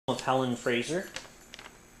Of Helen Fraser.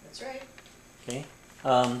 That's right. Okay.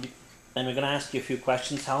 And we're going to ask you a few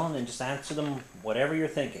questions, Helen, and just answer them whatever you're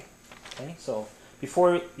thinking. Okay. So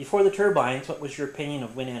before the turbines, what was your opinion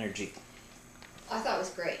of wind energy? I thought it was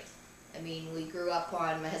great. I mean,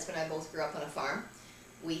 my husband and I both grew up on a farm.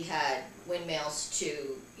 We had windmills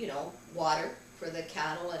to, water for the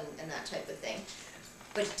cattle and that type of thing,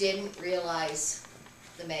 but didn't realize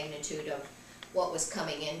the magnitude of what was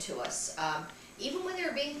coming into us. Even when they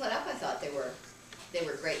were being put up, I thought they were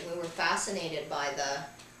great. We were fascinated by the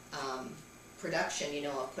production,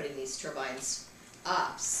 of putting these turbines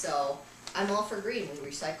up. So I'm all for green. We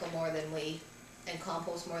recycle more and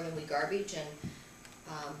compost more than we garbage, and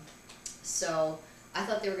so I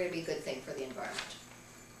thought they were going to be a good thing for the environment.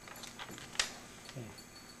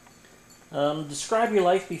 Okay. Describe your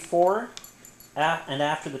life before and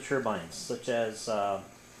after the turbines, such as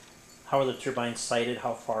how were the turbines sited,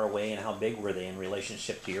 how far away, and how big were they in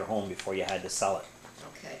relationship to your home before you had to sell it?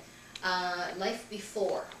 Okay. Life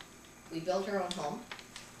before. We built our own home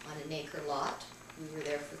on an acre lot. We were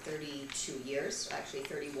there for 32 years, actually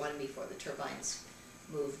 31 before the turbines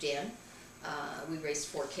moved in. We raised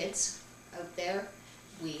 4 kids out there.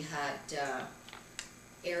 We had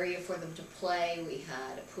area for them to play. We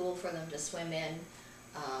had a pool for them to swim in.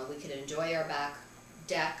 We could enjoy our back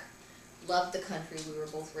deck. Loved the country. We were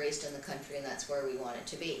both raised in the country, and that's where we wanted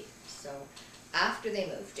to be. So after they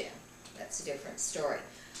moved in, that's a different story.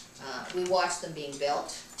 We watched them being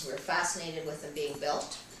built. We were fascinated with them being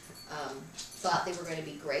built. Thought they were going to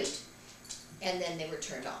be great, and then they were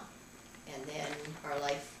turned on, and then our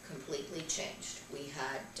life completely changed. We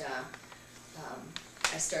had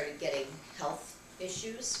I started getting health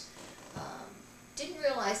issues. Didn't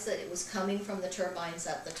realize that it was coming from the turbines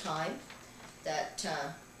at the time that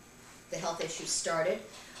the health issues started,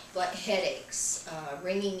 but headaches,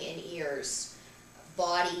 ringing in ears,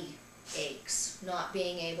 body aches, not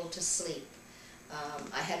being able to sleep.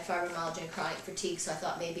 I had fibromyalgia and chronic fatigue, so I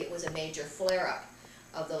thought maybe it was a major flare-up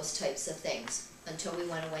of those types of things until we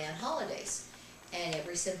went away on holidays, and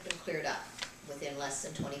every symptom cleared up within less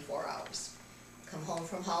than 24 hours. Come home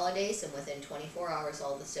from holidays, and within 24 hours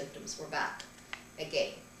all the symptoms were back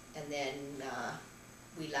again. And then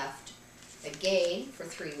we left again for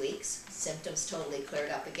 3 weeks. Symptoms totally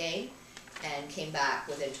cleared up again, and came back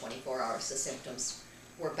within 24 hours. The symptoms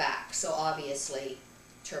were back. So obviously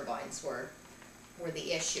turbines were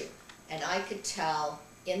the issue. And I could tell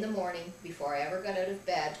in the morning before I ever got out of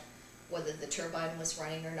bed whether the turbine was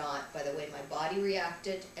running or not by the way my body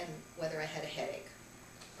reacted and whether I had a headache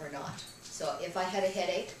or not. So if I had a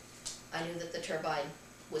headache, I knew that the turbine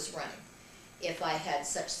was running. If I had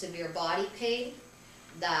such severe body pain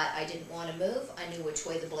that I didn't want to move, I knew which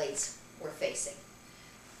way the blades were facing.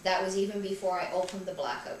 That was even before I opened the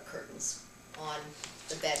blackout curtains on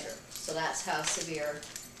the bedroom. So that's how severe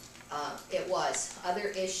it was. Other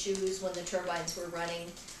issues when the turbines were running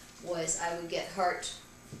was I would get heart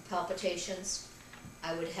palpitations.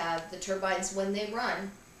 I would have the turbines, when they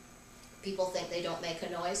run, people think they don't make a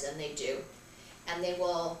noise, and they do. And they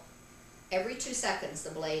will, every 2 seconds,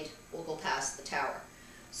 the blade will go past the tower.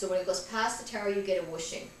 So when it goes past the tower, you get a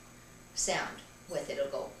whooshing sound with it. It'll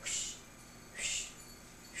go whoosh, whoosh,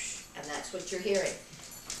 whoosh, and that's what you're hearing.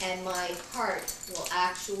 And my heart would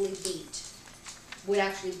actually beat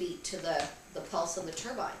to the pulse of the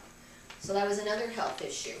turbine. So that was another health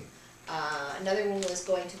issue. Another one was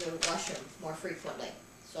going to the washroom more frequently.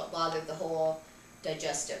 So it bothered the whole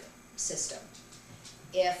digestive system.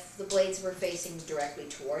 If the blades were facing directly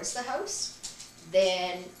towards the house,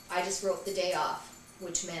 then I just wrote the day off,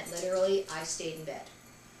 which meant literally I stayed in bed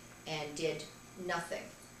and did nothing.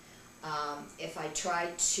 If I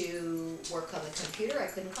tried to work on the computer, I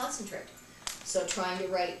couldn't concentrate. So trying to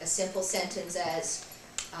write a simple sentence as,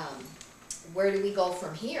 where do we go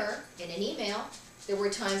from here, in an email, there were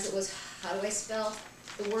times it was, how do I spell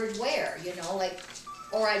the word where,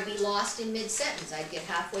 or I'd be lost in mid-sentence. I'd get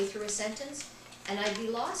halfway through a sentence, and I'd be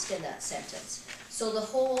lost in that sentence. So the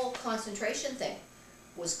whole concentration thing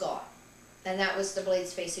was gone. And that was the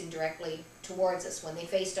blades facing directly towards us. When they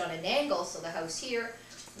faced on an angle, so the house here,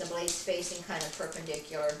 the blades facing kind of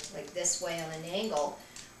perpendicular, like this way on an angle,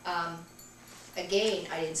 again,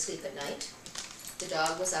 I didn't sleep at night. The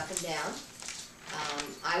dog was up and down.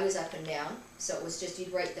 I was up and down. So it was just,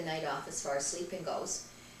 you'd write the night off as far as sleeping goes.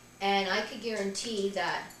 And I could guarantee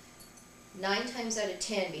that 9 times out of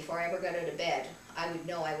 10, before I ever got out of bed, I would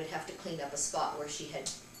know I would have to clean up a spot where she had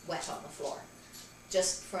wet on the floor,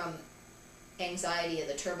 just from anxiety of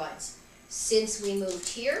the turbines. Since we moved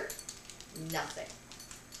here, nothing.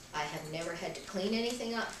 I have never had to clean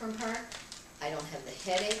anything up from her. I don't have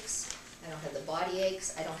the headaches. I don't have the body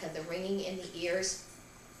aches, I don't have the ringing in the ears.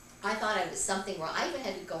 I thought I was something wrong. I even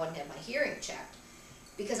had to go and have my hearing checked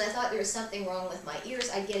because I thought there was something wrong with my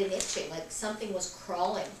ears. I'd get an itching, like something was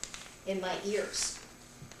crawling in my ears.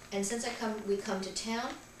 And since we come to town,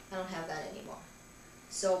 I don't have that anymore.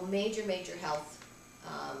 So major health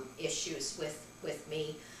issues with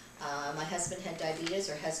me. My husband had diabetes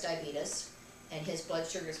or has diabetes, and his blood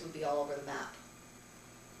sugars would be all over the map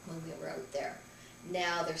when we were out there.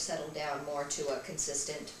 Now they're settled down more to a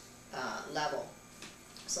consistent level.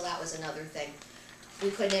 So that was another thing.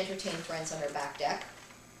 We couldn't entertain friends on our back deck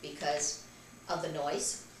because of the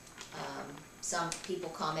noise. Some people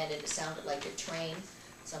commented it sounded like a train.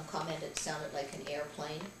 Some commented it sounded like an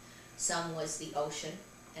airplane. Some was the ocean.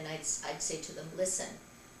 And I'd say to them, listen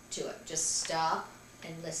to it. Just stop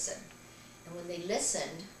and listen. And when they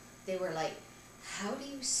listened, they were like, how do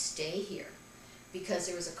you stay here? Because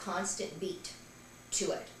there was a constant beat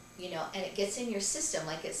to it, you know, and it gets in your system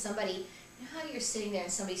like it's somebody, you know how you're sitting there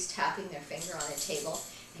and somebody's tapping their finger on a table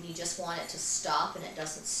and you just want it to stop and it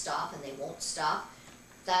doesn't stop and they won't stop?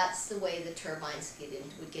 That's the way the turbines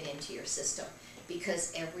would get into your system,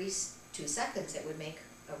 because every 2 seconds it would make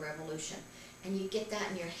a revolution. And you get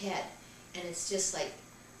that in your head, and it's just like,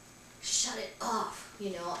 shut it off,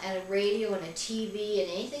 you know, and a radio and a TV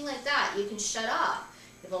and anything like that, you can shut off.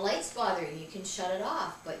 If a light's bothering you, you can shut it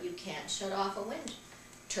off, but you can't shut off a wind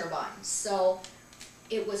turbine. So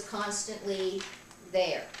it was constantly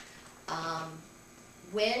there.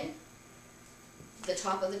 When the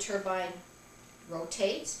top of the turbine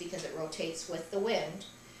rotates, because it rotates with the wind,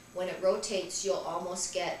 when it rotates, you'll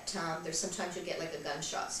almost get, sometimes you'll get like a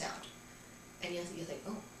gunshot sound. And you think,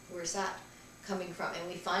 oh, where's that coming from? And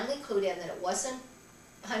we finally clued in that it wasn't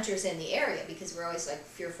hunters in the area, because we're always like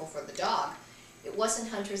fearful for the dog. It wasn't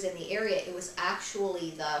hunters in the area, it was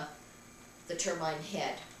actually the turbine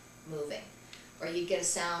head moving. Or you get a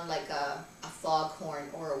sound like a foghorn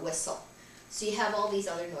or a whistle. So you have all these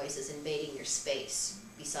other noises invading your space,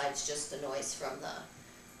 besides just the noise from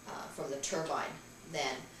the turbine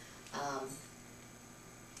then.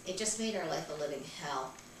 It just made our life a living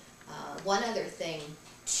hell. One other thing,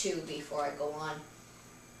 too, before I go on,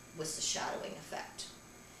 was the shadowing effect.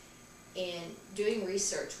 In doing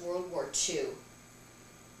research, World War II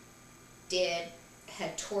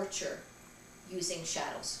had torture using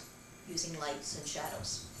shadows, using lights and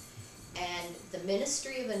shadows. And the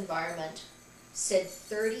Ministry of Environment said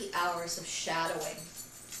 30 hours of shadowing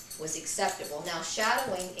was acceptable. Now,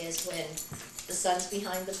 shadowing is when the sun's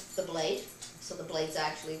behind the blade, so the blade's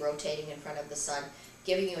actually rotating in front of the sun,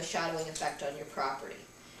 giving you a shadowing effect on your property.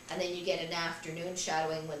 And then you get an afternoon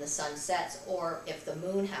shadowing when the sun sets, or if the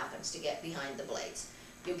moon happens to get behind the blades,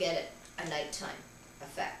 you'll get a nighttime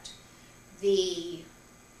effect. The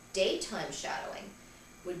daytime shadowing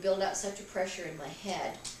would build up such a pressure in my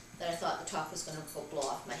head that I thought the top was going to blow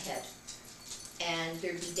off my head. And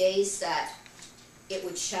there'd be days that it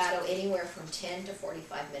would shadow anywhere from 10 to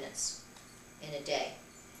 45 minutes in a day.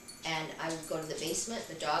 And I would go to the basement,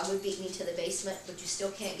 the dog would beat me to the basement, but you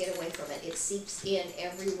still can't get away from it. It seeps in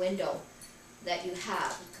every window that you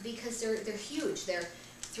have, because they're huge. They're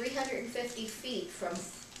 350 feet from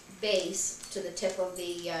base to the tip of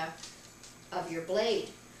your blade.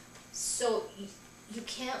 So you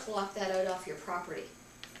can't block that out off your property.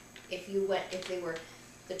 If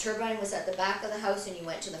the turbine was at the back of the house and you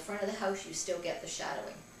went to the front of the house, you still get the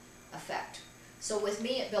shadowing effect. So with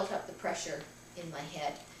me, it built up the pressure in my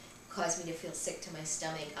head, caused me to feel sick to my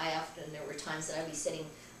stomach. There were times that I'd be sitting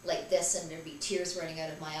like this and there'd be tears running out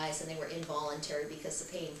of my eyes, and they were involuntary because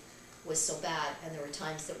the pain was so bad. And there were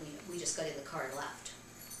times that we just got in the car and left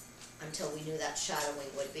until we knew that shadowing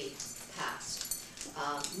would be past.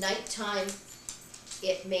 Nighttime,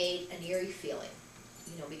 it made an eerie feeling,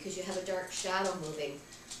 you know, because you have a dark shadow moving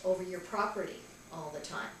over your property all the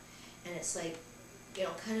time. And it's like, you know,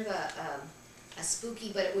 kind of a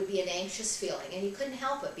spooky, but it would be an anxious feeling, and you couldn't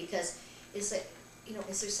help it, because it's like, you know,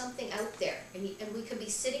 is there something out there? And we could be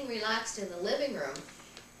sitting relaxed in the living room,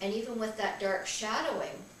 and even with that dark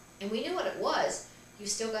shadowing, and we knew what it was, you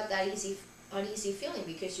still got that uneasy feeling,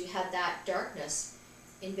 because you had that darkness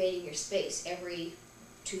invading your space. Every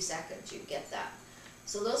 2 seconds you'd get that.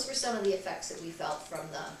 So those were some of the effects that we felt from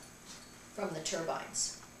the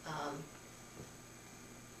turbines.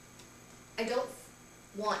 I don't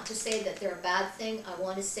want to say that they're a bad thing. I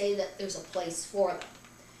want to say that there's a place for them.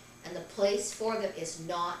 And the place for them is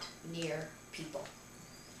not near people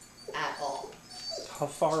at all. How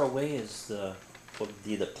far away is the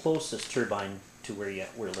closest turbine to where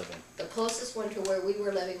we're living? The closest one to where we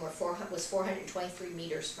were living was 423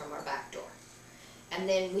 meters from our back door. and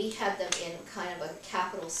then we had them in kind of a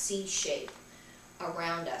capital C shape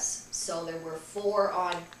around us. So there were 4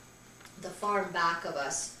 on the farm back of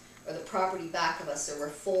us, or the property back of us. There were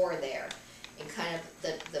 4 there, in kind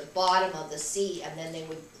of the bottom of the C, and then they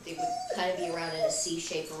would kind of be around in a C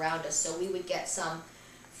shape around us. So we would get some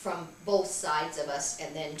from both sides of us,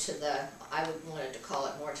 and then to the, I would wanted to call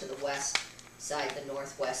it more to the west side, the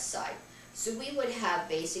northwest side. So we would have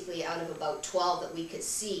basically, out of about 12 that we could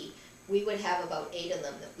see, we would have about 8 of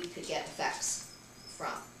them that we could get effects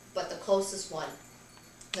from. But the closest one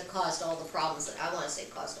that caused all the problems, that I want to say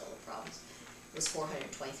caused all the problems, was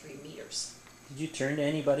 423 meters. Did you turn to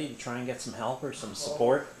anybody to try and get some help or some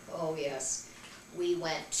support? Oh yes. We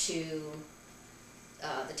went to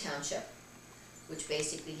the township, which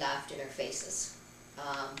basically laughed in our faces,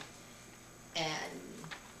 and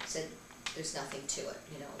said, there's nothing to it,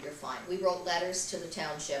 you know, you're fine. We wrote letters to the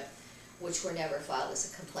township, which were never filed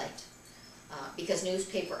as a complaint, because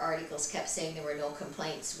newspaper articles kept saying there were no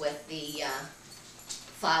complaints with the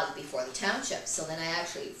filed before the township. So then I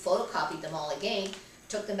actually photocopied them all again,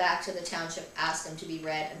 took them back to the township, asked them to be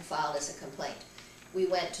read and filed as a complaint. We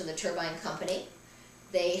went to the turbine company.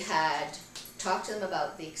 They had talked to them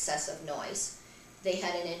about the excessive noise. They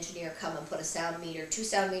had an engineer come and put a sound meter, 2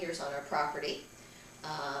 sound meters on our property.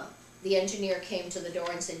 The engineer came to the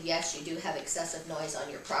door and said, yes, you do have excessive noise on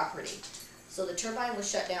your property. So the turbine was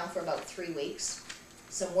shut down for about 3 weeks.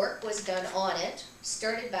 Some work was done on it,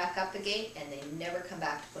 started back up again, and they never come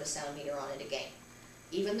back to put a sound meter on it again.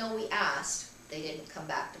 Even though we asked, they didn't come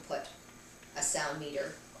back to put a sound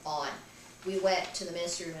meter on. We went to the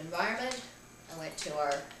Ministry of Environment. I went to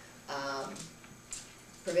our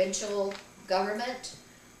provincial government.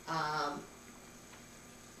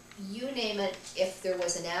 You name it, if there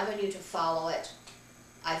was an avenue to follow it,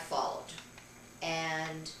 I followed.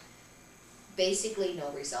 And basically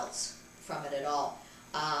no results from it at all.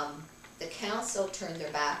 The council turned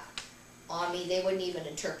their back on me. They wouldn't even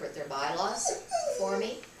interpret their bylaws for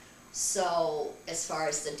me. So as far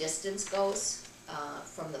as the distance goes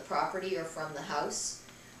from the property or from the house,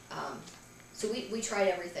 so we tried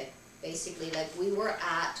everything. Basically, like, we were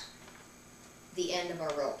at the end of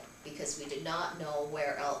our rope because we did not know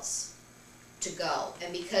where else to go.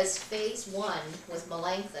 And because phase 1 with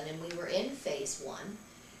Melancthon, and we were in phase 1,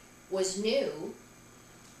 was new,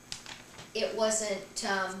 it wasn't,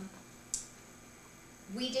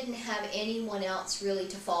 we didn't have anyone else really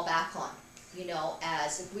to fall back on, you know,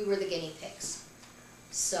 as we were the guinea pigs.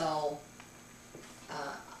 So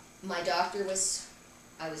my doctor was,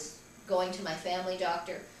 I was going to my family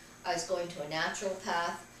doctor, I was going to a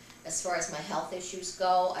naturopath. As far as my health issues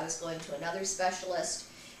go, I was going to another specialist,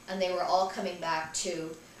 and they were all coming back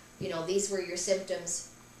to, you know, these were your symptoms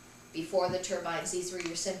before the turbines, these were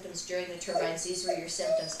your symptoms during the turbines, these were your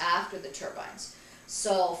symptoms after the turbines.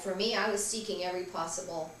 So for me, I was seeking every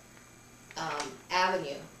possible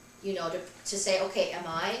avenue, you know, to say, okay, am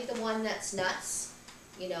I the one that's nuts?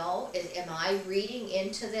 You know, am I reading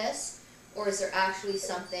into this, or is there actually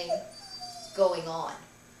something going on?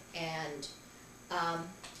 And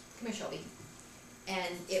come here, Shelby.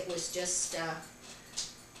 And it was just,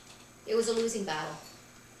 it was a losing battle,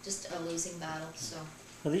 just a losing battle. So.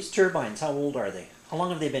 Now these turbines, how old are they? How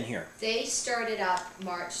long have they been here? They started up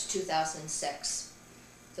March 2006,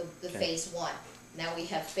 the Okay. phase 1. Now we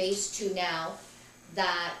have phase 2 now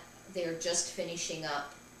that they're just finishing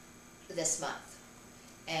up this month.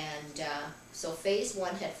 And so phase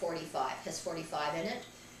 1 had 45, has 45 in it.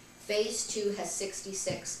 Phase 2 has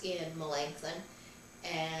 66 in Melancthon,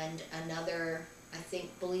 and another, I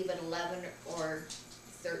think, believe it, 11 or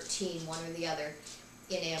 13, one or the other,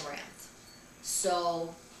 in Amaranth.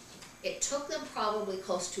 So it took them probably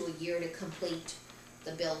close to a year to complete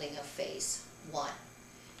the building of phase 1.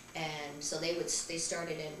 And so they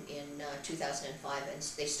started in 2005, and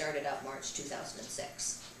they started up March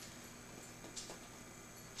 2006.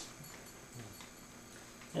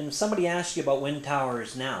 And if somebody asked you about wind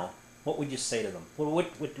towers now, what would you say to them?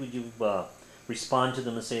 What would you respond to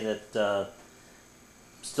them and say that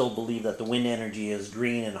still believe that the wind energy is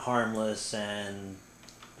green and harmless, and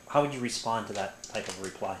how would you respond to that type of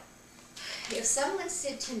reply? If someone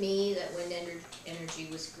said to me that wind energy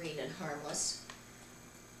was green and harmless,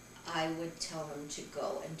 I would tell them to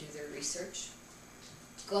go and do their research.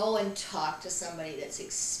 Go and talk to somebody that's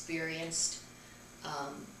experienced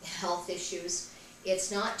health issues.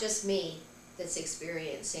 It's not just me that's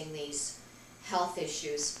experiencing these health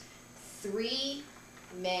issues. 3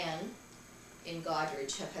 men in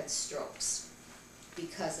Godrich have had strokes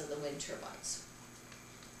because of the wind turbines.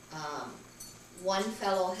 One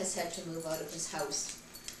fellow has had to move out of his house.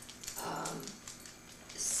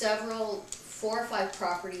 Several 4 or 5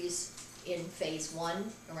 properties in phase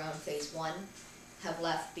 1, around phase 1, have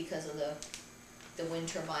left because of the wind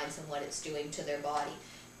turbines and what it's doing to their body.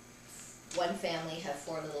 One family had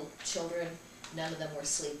 4 little children, none of them were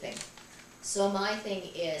sleeping. So my thing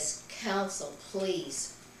is, council,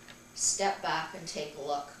 please step back and take a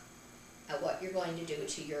look at what you're going to do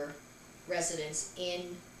to your residents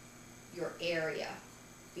in your area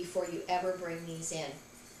before you ever bring these in.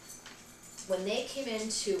 When they came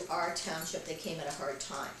into our township, they came at a hard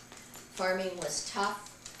time. Farming was tough,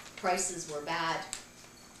 prices were bad.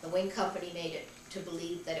 The wind company made it to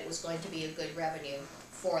believe that it was going to be a good revenue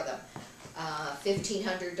for them.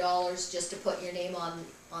 $1,500 just to put your name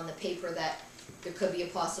on the paper that there could be a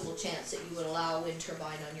possible chance that you would allow a wind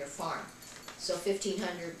turbine on your farm. So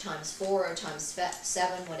 1,500 times 4 or times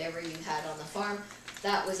 7, whatever you had on the farm,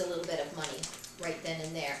 that was a little bit of money right then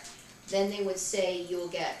and there. Then they would say you'll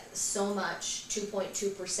get so much,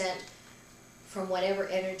 2.2% from whatever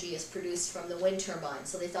energy is produced from the wind turbine.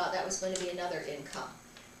 So they thought that was going to be another income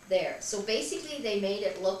there. So basically they made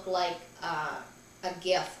it look like a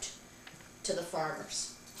gift to the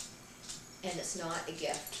farmers. And it's not a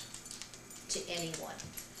gift to anyone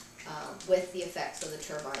with the effects of the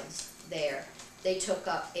turbines there. They took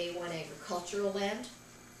up A1 agricultural land.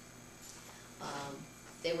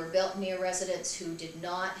 They were built near residents who did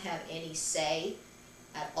not have any say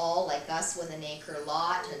at all, like us with an acre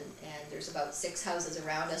lot, and there's about 6 houses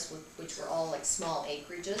around us which were all like small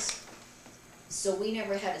acreages. So we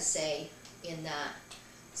never had a say in that.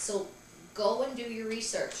 So go and do your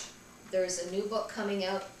research. There's a new book coming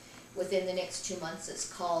out within the next 2 months. It's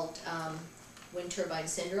called Wind Turbine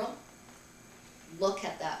Syndrome. Look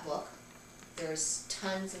at that book. There's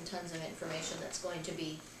tons and tons of information that's going to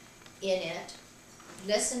be in it.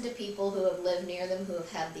 Listen to people who have lived near them, who have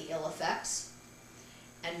had the ill effects,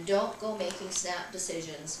 and don't go making snap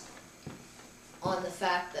decisions on the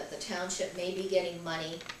fact that the township may be getting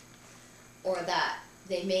money, or that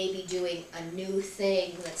they may be doing a new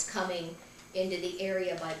thing that's coming into the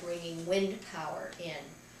area by bringing wind power in.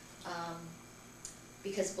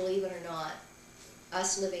 Because believe it or not,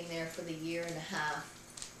 us living there for the 1.5 years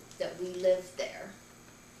that we lived there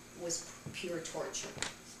was pure torture.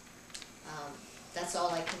 That's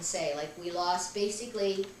all I can say. Like, we lost,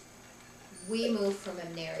 basically, we moved from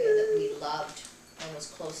an area that we loved and was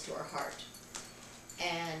close to our heart.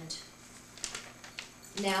 And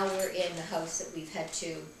now we're in a house that we've had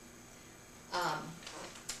to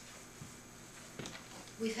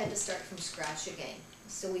start from scratch again.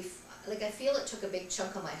 So I feel it took a big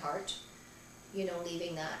chunk of my heart, you know,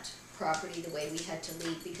 leaving that property the way we had to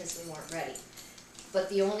leave because we weren't ready. But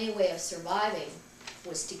the only way of surviving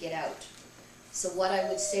was to get out. So what I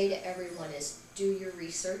would say to everyone is, do your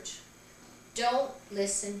research. Don't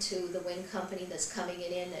listen to the wind company that's coming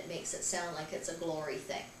in that makes it sound like it's a glory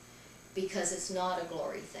thing, because it's not a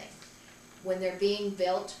glory thing. When they're being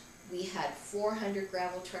built, we had 400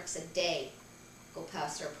 gravel trucks a day go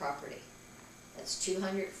past our property. That's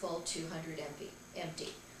 200 full, 200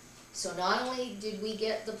 empty. So not only did we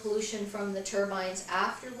get the pollution from the turbines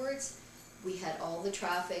afterwards, we had all the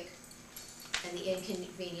traffic and the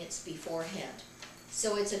inconvenience beforehand.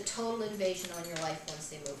 So it's a total invasion on your life once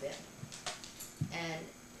they move in. And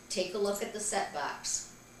take a look at the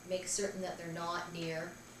setbacks. Make certain that they're not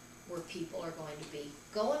near where people are going to be.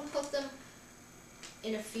 Go and put them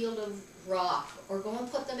in a field of rock, or go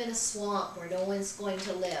and put them in a swamp where no one's going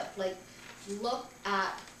to live. Like, look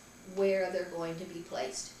at where they're going to be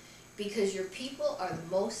placed, because your people are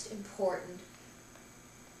the most important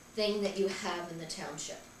thing that you have in the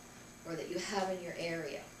township, or that you have in your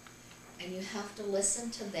area, and you have to listen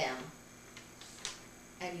to them,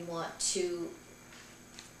 and you want to,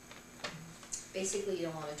 basically you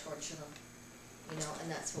don't want to torture them, you know, and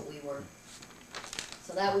that's what we were.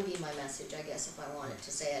 So that would be my message, I guess, if I wanted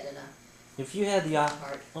to say it in a If you had the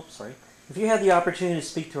hard. If you had the opportunity to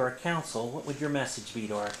speak to our council, what would your message be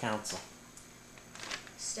to our council?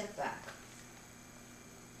 Step back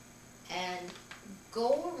and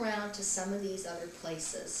go around to some of these other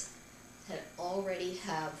places that already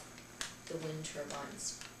have the wind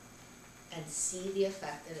turbines and see the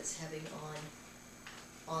effect that it's having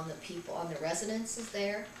on the people, on the residences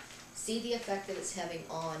there. See the effect that it's having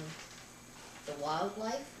on the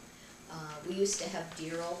wildlife. We used to have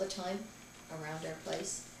deer all the time around our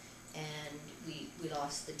place, and we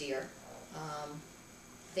lost the deer.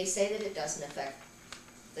 They say that it doesn't affect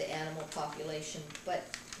the animal population, but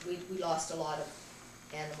we lost a lot of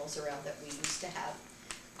animals around that we used to have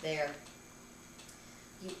there.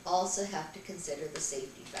 You also have to consider the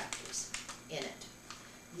safety factors in it.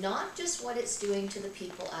 Not just what it's doing to the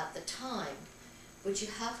people at the time, but you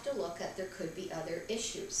have to look at there could be other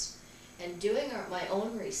issues. And doing my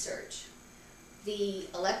own research, the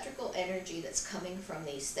electrical energy that's coming from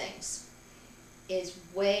these things is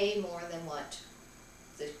way more than what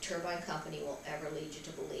the turbine company will ever lead you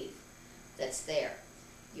to believe that's there.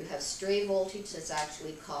 You have stray voltage that's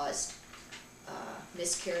actually caused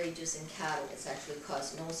miscarriages in cattle. It's actually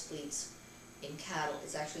caused nosebleeds in cattle.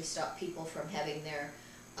 It's actually stopped people from having their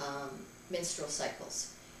menstrual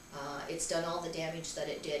cycles. It's done all the damage that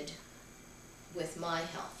it did with my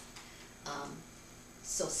health.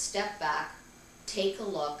 So step back, take a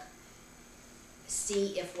look,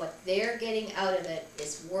 see if what they're getting out of it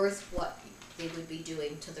is worth what they would be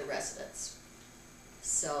doing to the residents.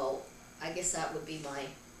 So I guess that would be my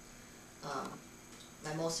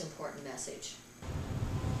my most important message.